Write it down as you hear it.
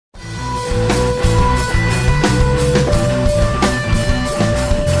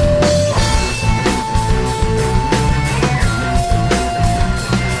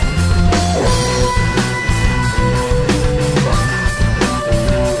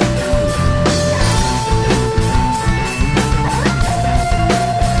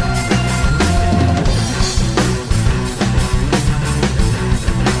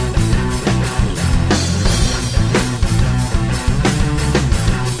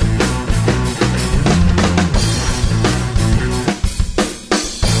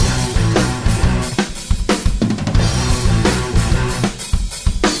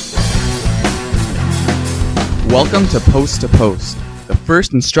Welcome to Post to Post, the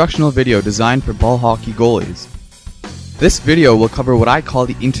first instructional video designed for ball hockey goalies. This video will cover what I call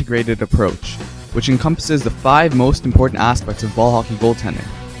the integrated approach, which encompasses the 5 most important aspects of ball hockey goaltending.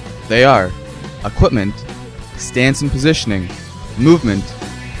 They are equipment, stance and positioning, movement,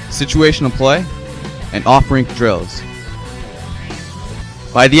 situational play, and off-rink drills.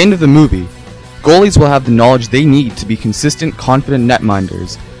 By the end of the movie, goalies will have the knowledge they need to be consistent, confident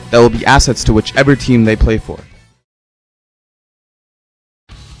netminders that will be assets to whichever team they play for.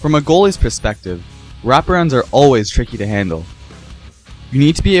 From a goalie's perspective, wraparounds are always tricky to handle. You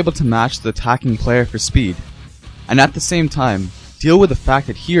need to be able to match the attacking player for speed, and at the same time, deal with the fact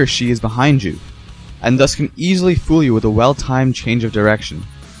that he or she is behind you, and thus can easily fool you with a well-timed change of direction.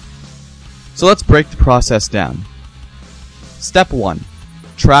 So let's break the process down. Step 1.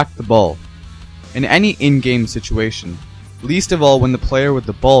 Track the ball. In any in-game situation, least of all when the player with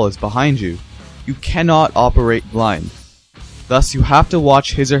the ball is behind you, you cannot operate blind. Thus, you have to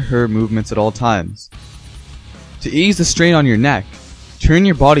watch his or her movements at all times. To ease the strain on your neck, turn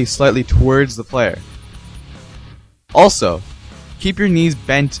your body slightly towards the player. Also, keep your knees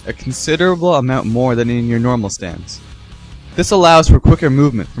bent a considerable amount more than in your normal stance. This allows for quicker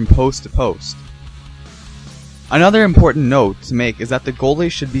movement from post to post. Another important note to make is that the goalie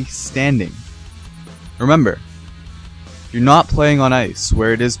should be standing. Remember, you're not playing on ice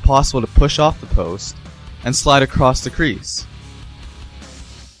where it is possible to push off the post and slide across the crease.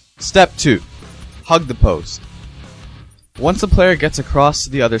 Step 2. Hug the post. Once the player gets across to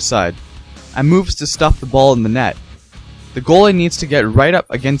the other side and moves to stuff the ball in the net, the goalie needs to get right up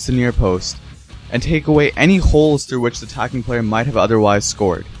against the near post and take away any holes through which the attacking player might have otherwise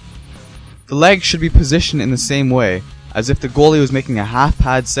scored. The legs should be positioned in the same way as if the goalie was making a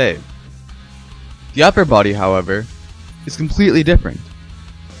half-pad save. The upper body, however, is completely different.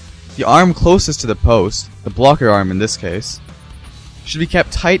 The arm closest to the post, the blocker arm in this case, should be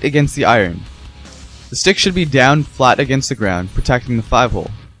kept tight against the iron. The stick should be down flat against the ground, protecting the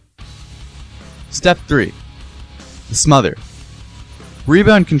 5-hole. Step 3. The smother.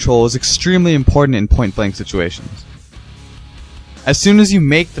 Rebound control is extremely important in point-blank situations. As soon as you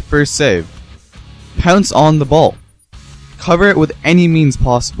make the first save, pounce on the ball. Cover it with any means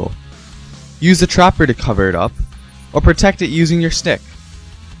possible. Use the trapper to cover it up, or protect it using your stick.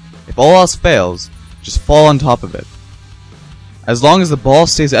 If all else fails, just fall on top of it. As long as the ball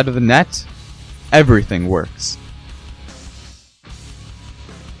stays out of the net, everything works.